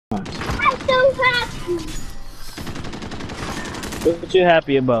What you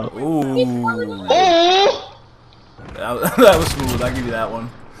happy about? Ooh. Oh! That was smooth. I'll give you that one.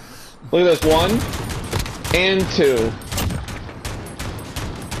 Look at this. 1 and 2.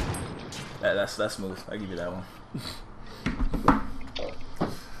 That's smooth. I'll give you that one.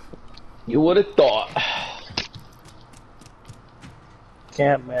 You would have thought.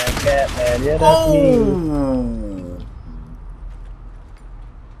 Catman, yeah, that's me.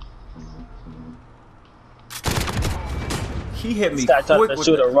 He hit me This guy quick tried to with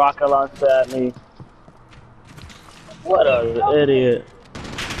shoot a rocket launcher at me. What an idiot.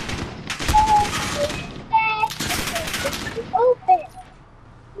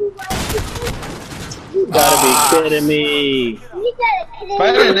 You gotta be kidding me. If I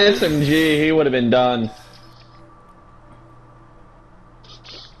had an SMG, he would have been done.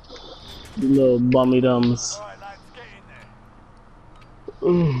 You little bummy dums.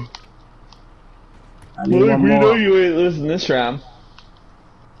 I need Well, one we know more. you ain't losing this round.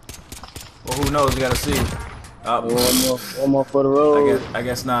 Well, who knows? We gotta see. One more for the road. I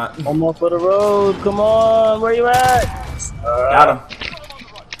guess not. One more for the road. Come on, where you at? Got him.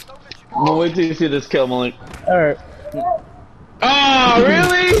 I'm gonna wait till you see this kill, Malik. Alright. Oh,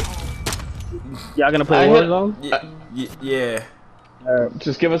 really? Y'all gonna play Warzone? Yeah. Alright.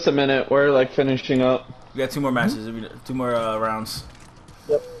 Just give us a minute. We're like finishing up. We got 2 more matches. 2 more rounds.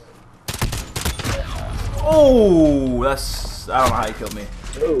 Yep. Oh, that's. I don't know how he killed me.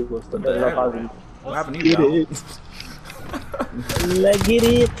 Oh, what's the hell? What happened to you, Get it. Let's get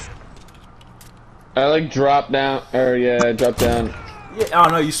it. I like drop down, or yeah, drop down. Yeah, I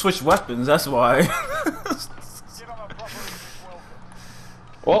don't know. You switched weapons. That's why.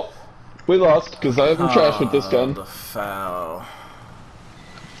 Well, we lost because I'm trash with this gun. The foul.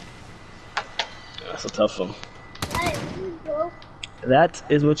 That's a tough one. That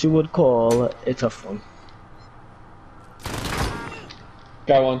is what you would call a tough one.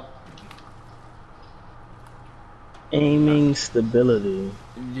 Got one. Aiming stability.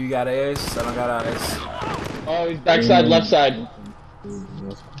 You got A's? I don't got A's. Oh, he's backside, left side.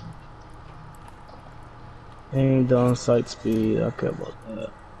 Aim down sight speed. I care about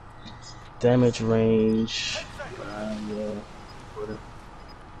that. Damage range. Yeah.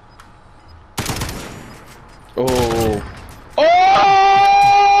 Oh.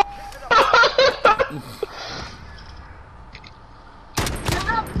 Oh!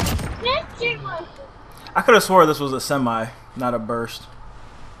 I could have swore this was a semi, not a burst.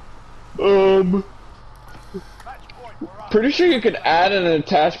 Pretty sure you could add an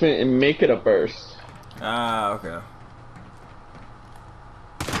attachment and make it a burst. Ah, okay.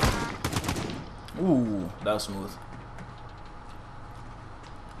 Ooh, that was smooth.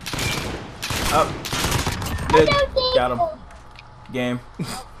 Up. Mid. Got him. Game.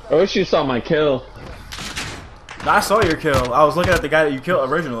 I wish you saw my kill. No, I saw your kill. I was looking at the guy that you killed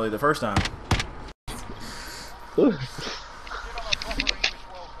originally the first time.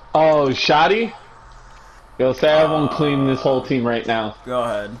 Oh, Shoddy? Yo, say I won't clean this whole team right now. Go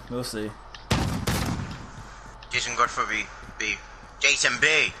ahead. We'll see. Jason, go for B. B. Jason,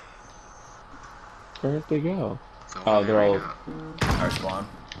 B. Where'd they go? Oh, they're all... Our spawn.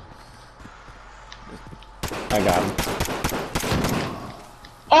 I got him.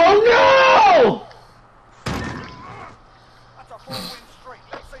 Oh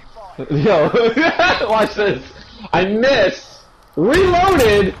no! Yo, watch this. I missed,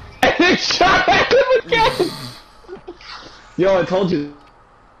 reloaded, and then shot at him again. Yo, I told you.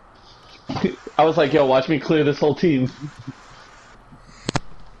 I was like, yo, watch me clear this whole team.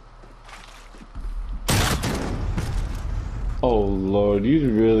 Oh lord, you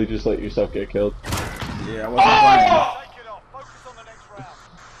really just let yourself get killed. Yeah, I wasn't playing.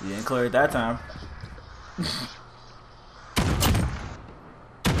 You didn't clear it that time.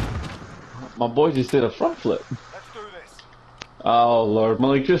 My boy just did a front flip. Let's do this. Oh lord,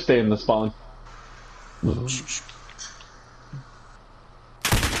 Malik, just stay in the spawn.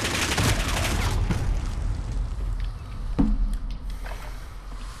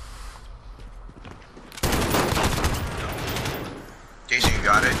 Jason, you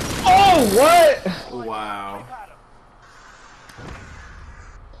got it. Oh, what? Wow.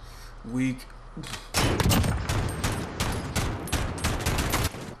 Weak.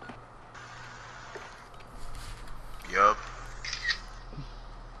 Yup.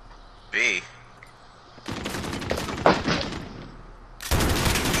 B.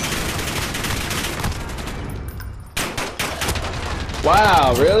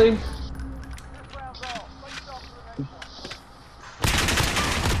 Wow, really?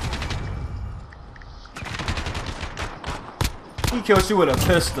 He killed you with a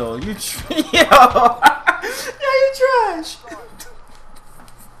pistol. You yo, you trash.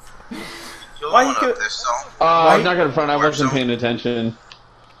 Why you kill? I'm not gonna front. I wasn't paying attention.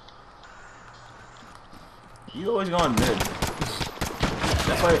 You always going mid.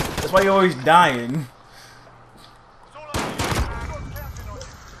 That's why you're always dying.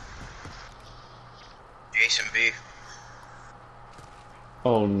 Jason B.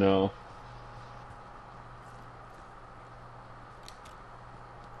 Oh no.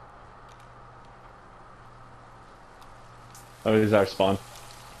 Oh, this is our spawn.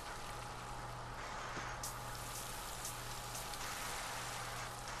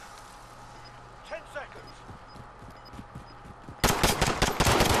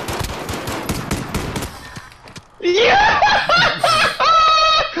 Yeah!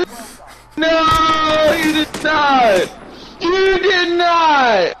 No, you did not! You did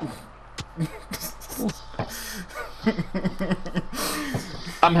not!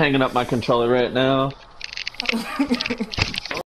 I'm hanging up my controller right now.